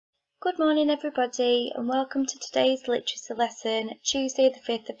Good morning everybody and welcome to today's literacy lesson, Tuesday the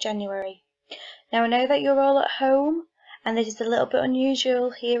 5th of January. Now I know that you're all at home and this is a little bit unusual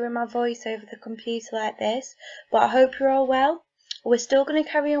hearing my voice over the computer like this, but I hope you're all well. We're still going to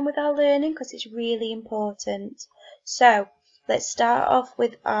carry on with our learning because it's really important. So let's start off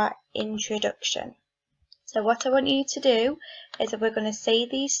with our introduction. So what I want you to do is that we're going to say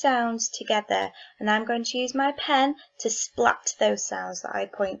these sounds together and I'm going to use my pen to splat those sounds that I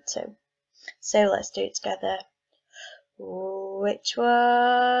point to. So let's do it together. Which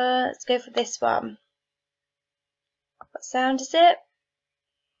one? Let's go for this one. What sound is it?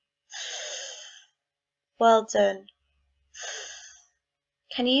 Well done.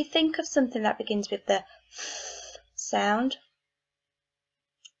 Can you think of something that begins with the sound?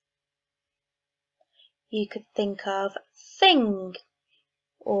 You could think of thing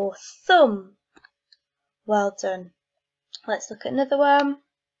or thumb. Well done. Let's look at another one.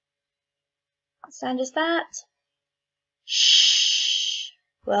 What sound is that? Shh.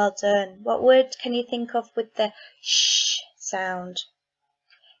 Well done. What word can you think of with the sh sound?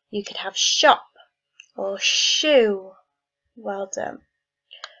 You could have shop or shoe. Well done.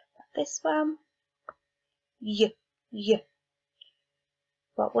 This one. Y.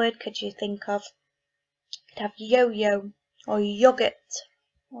 What word could you think of? You could have yo-yo or yogurt.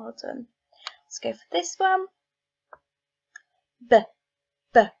 Well done. Let's go for this one. B.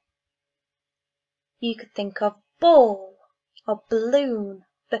 You could think of ball or balloon.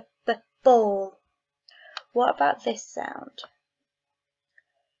 Ball. What about this sound?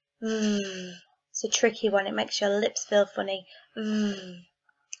 It's a tricky one. It makes your lips feel funny.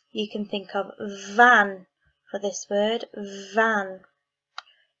 You can think of van for this word. Van.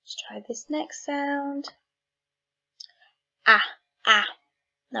 Let's try this next sound. Ah.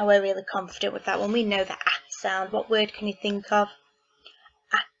 Now we're really confident with that one. We know the ah sound. What word can you think of?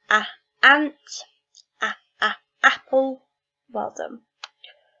 Ant. Apple. Well done.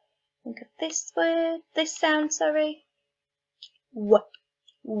 Think of this word, this sound, sorry. W.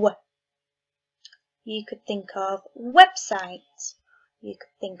 You could think of website. You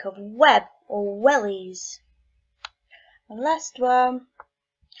could think of web or wellies. And last one.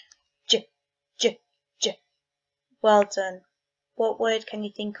 J. Well done. What word can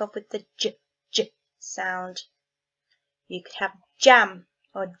you think of with the j sound? You could have jam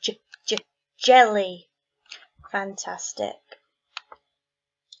or jelly. Fantastic.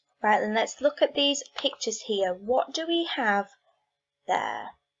 Right, then let's look at these pictures here. What do we have there?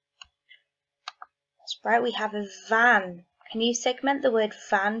 That's right, we have a van. Can you segment the word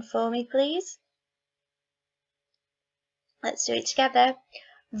van for me, please? Let's do it together.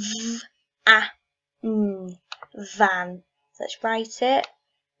 Van. So let's write it.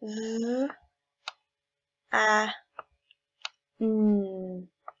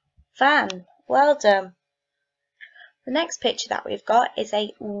 Van. Well done. The next picture that we've got is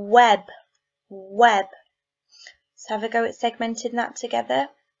a web. Let's have a go at segmenting that together.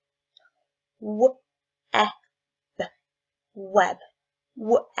 Web.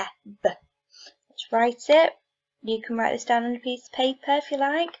 Let's write it. You can write this down on a piece of paper if you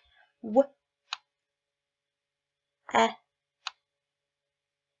like.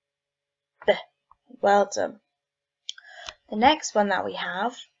 Well done. The next one that we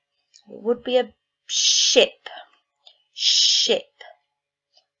have would be a ship.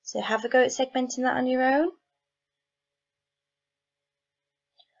 So have a go at segmenting that on your own.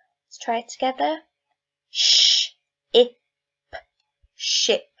 Let's try it together. Ship.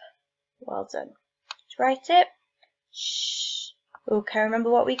 Well done. Let's write it. Okay, remember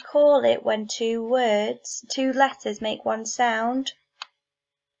what we call it when two letters make one sound?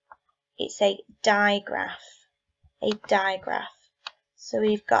 It's a digraph. So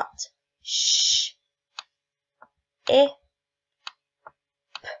we've got ship.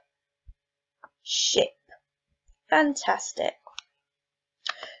 Fantastic.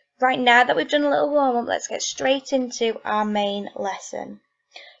 Right, now that we've done a little warm-up, let's get straight into our main lesson.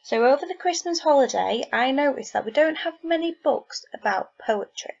 So over the Christmas holiday, I noticed that we don't have many books about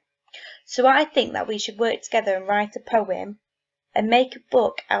poetry. So I think that we should work together and write a poem and make a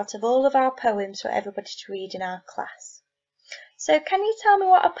book out of all of our poems for everybody to read in our class. So can you tell me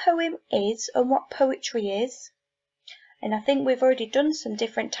what a poem is and what poetry is? And I think we've already done some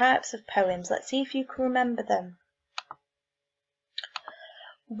different types of poems. Let's see if you can remember them.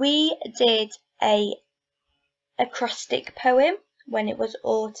 We did a acrostic poem when it was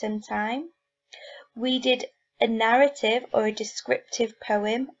autumn time. We did a narrative or a descriptive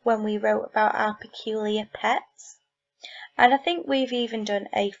poem when we wrote about our peculiar pets. And I think we've even done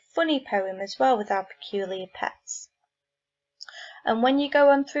a funny poem as well with our peculiar pets. and when you go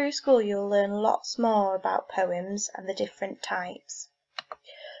on through school you'll learn lots more about poems and the different types.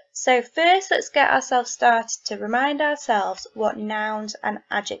 So first let's get ourselves started to remind ourselves what nouns and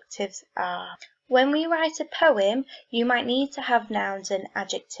adjectives are. When we write a poem, you might need to have nouns and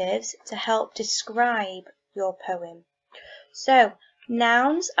adjectives to help describe your poem. So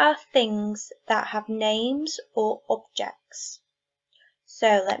nouns are things that have names or objects.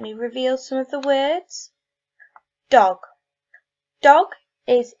 So let me reveal some of the words. Dog. Dog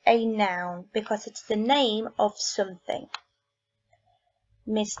is a noun because it's the name of something.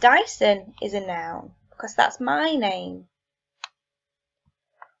 Miss Dyson is a noun because that's my name.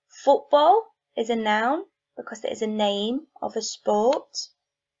 Football is a noun because it is a name of a sport.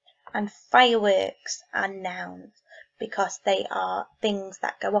 And fireworks are nouns because they are things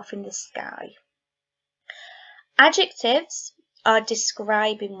that go off in the sky. Adjectives are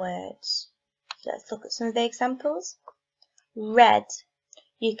describing words. So let's look at some of the examples. Red.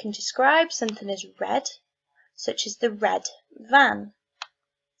 You can describe something as red, such as the red van.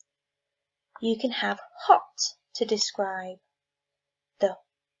 You can have hot to describe the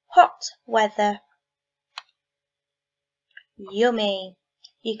hot weather. Yummy.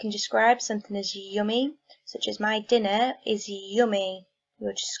 You can describe something as yummy, such as my dinner is yummy.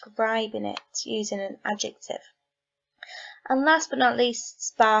 You're describing it using an adjective. And last but not least,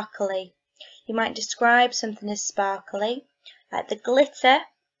 sparkly. You might describe something as sparkly, like the glitter,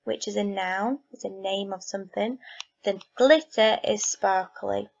 which is a noun, it's a name of something. The glitter is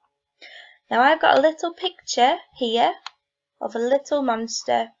sparkly. Now I've got a little picture here of a little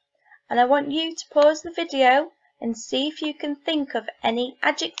monster, and I want you to pause the video and see if you can think of any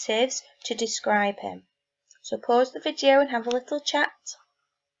adjectives to describe him. So pause the video and have a little chat.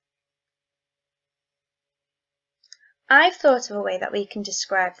 I've thought of a way that we can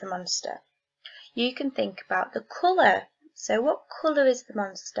describe the monster. You can think about the colour. So what colour is the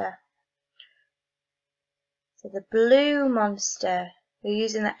monster? So the blue monster. We're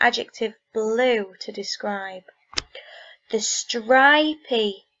using the adjective blue to describe. The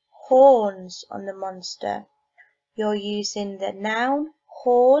stripy horns on the monster. You're using the noun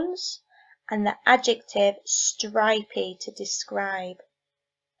horns and the adjective stripy to describe.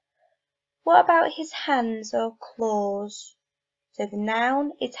 What about his hands or claws? So the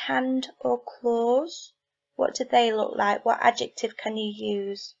noun is hand or claws. What do they look like? What adjective can you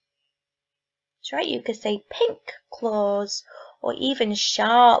use? That's right, you could say pink claws or even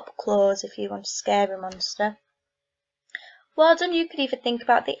sharp claws if you want to scare a monster. Well done, you could even think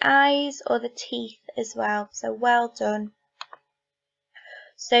about the eyes or the teeth as well, so well done.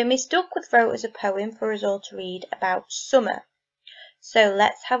 So Miss Duckworth wrote us a poem for us all to read about summer. So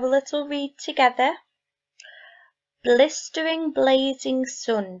let's have a little read together. Blistering, blazing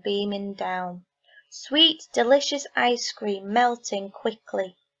sun beaming down, sweet, delicious ice cream melting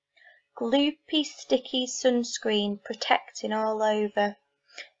quickly, gloopy, sticky sunscreen protecting all over,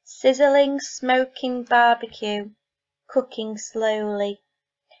 sizzling, smoking barbecue, cooking slowly,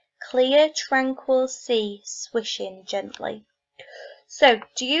 clear, tranquil sea swishing gently. So,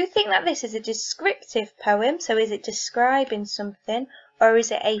 do you think that this is a descriptive poem? So is it describing something, or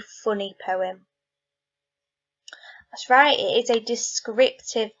is it a funny poem? That's right, it is a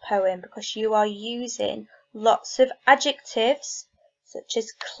descriptive poem because you are using lots of adjectives such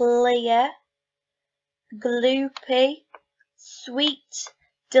as clear, gloopy, sweet,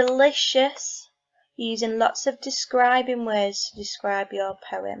 delicious, using lots of describing words to describe your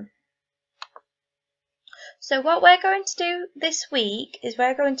poem. So what we're going to do this week is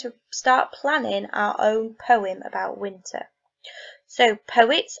we're going to start planning our own poem about winter. So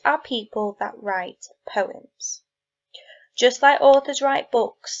poets are people that write poems. Just like authors write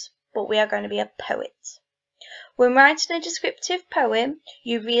books, but we are going to be a poet. When writing a descriptive poem,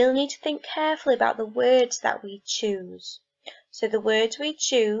 you really need to think carefully about the words that we choose. So the words we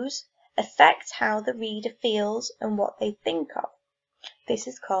choose affect how the reader feels and what they think of. This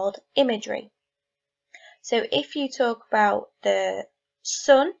is called imagery. So if you talk about the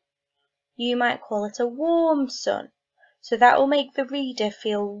sun, you might call it a warm sun. So that will make the reader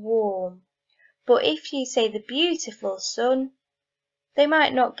feel warm. But if you say the beautiful sun, they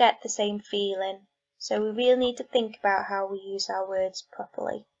might not get the same feeling. So we really need to think about how we use our words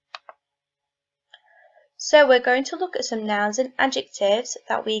properly. So we're going to look at some nouns and adjectives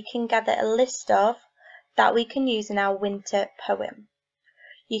that we can gather a list of that we can use in our winter poem.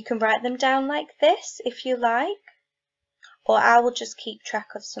 You can write them down like this if you like, or I will just keep track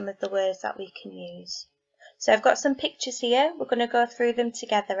of some of the words that we can use. So I've got some pictures here. We're going to go through them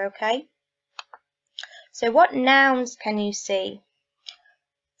together, okay? So what nouns can you see?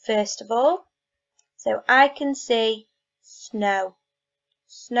 First of all, so I can see snow.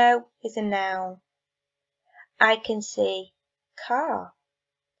 Snow is a noun. I can see car.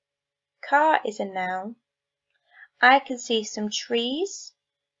 Car is a noun. I can see some trees.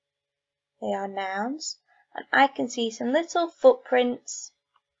 They are nouns. And I can see some little footprints.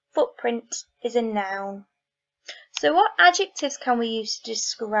 Footprint is a noun. So what adjectives can we use to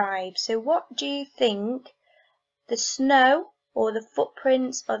describe? So what do you think the snow or the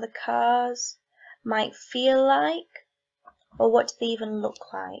footprints or the cars might feel like? Or what do they even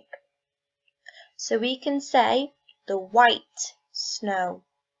look like? So we can say the white snow.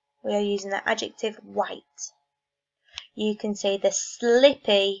 We are using the adjective white. You can say the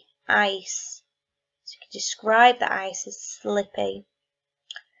slippy ice. So you can describe the ice as slippy.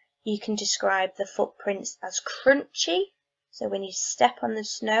 You can describe the footprints as crunchy. So when you step on the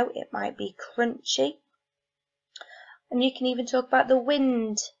snow, it might be crunchy. And you can even talk about the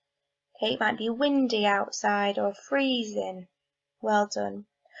wind. Okay, it might be windy outside or freezing. Well done.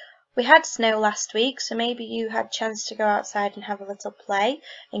 We had snow last week, so maybe you had a chance to go outside and have a little play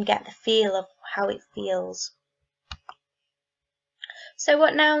and get the feel of how it feels. So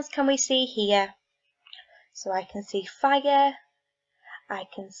what nouns can we see here? So I can see fire, I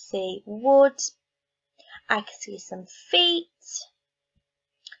can see wood, I can see some feet.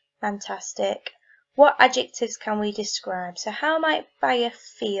 Fantastic. What adjectives can we describe? So how might fire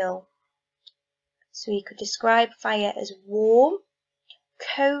feel? So we could describe fire as warm,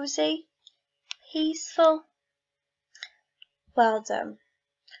 cozy, peaceful. Well done.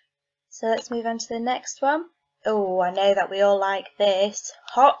 So let's move on to the next one. Oh, I know that we all like this.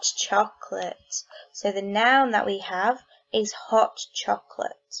 Hot chocolate. So the noun that we have is hot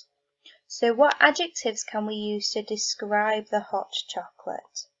chocolate. So what adjectives can we use to describe the hot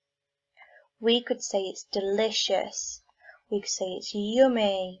chocolate? We could say it's delicious. We could say it's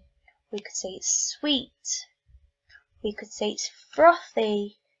yummy. We could say it's sweet. We could say it's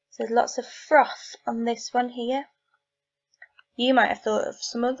frothy. So there's lots of froth on this one here. You might have thought of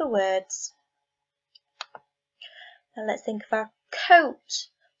some other words. Now let's think of our coat.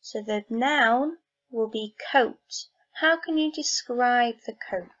 So the noun will be coat. How can you describe the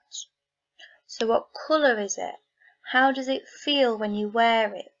coat? So what colour is it? How does it feel when you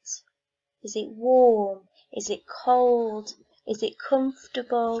wear it? Is it warm? Is it cold? Is it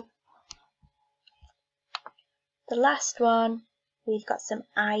comfortable? The last one, we've got some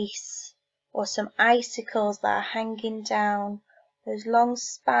ice or some icicles that are hanging down. Those long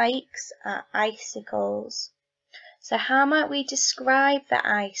spikes are icicles. So how might we describe the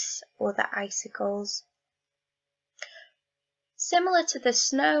ice or the icicles? Similar to the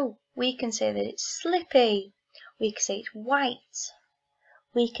snow, we can say that it's slippy. We can say it's white.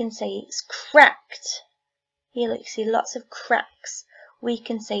 We can say it's cracked. Here look, you see lots of cracks. We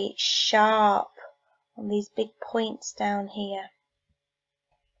can say it's sharp on these big points down here.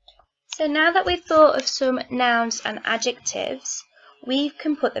 So now that we've thought of some nouns and adjectives, we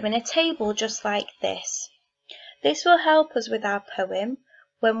can put them in a table just like this. This will help us with our poem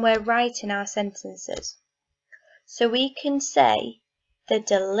when we're writing our sentences. So we can say the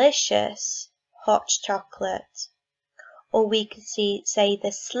delicious hot chocolate, or we could say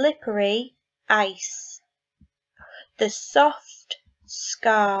the slippery ice, the soft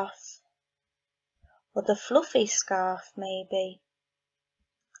scarf, or the fluffy scarf maybe,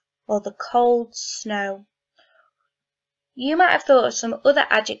 or the cold snow. You might have thought of some other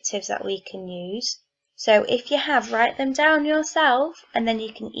adjectives that we can use. So if you have, write them down yourself and then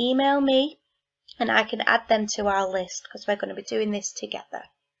you can email me and I can add them to our list because we're going to be doing this together.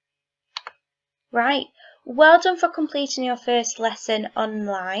 Right, well done for completing your first lesson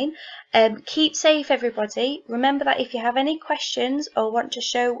online. Keep safe everybody. Remember that if you have any questions or want to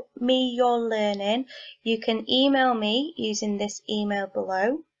show me your learning, you can email me using this email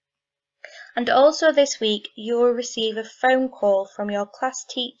below. And also this week you will receive a phone call from your class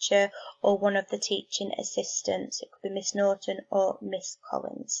teacher or one of the teaching assistants. It could be Miss Norton or Miss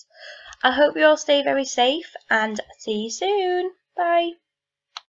Collins. I hope you all stay very safe and see you soon. Bye.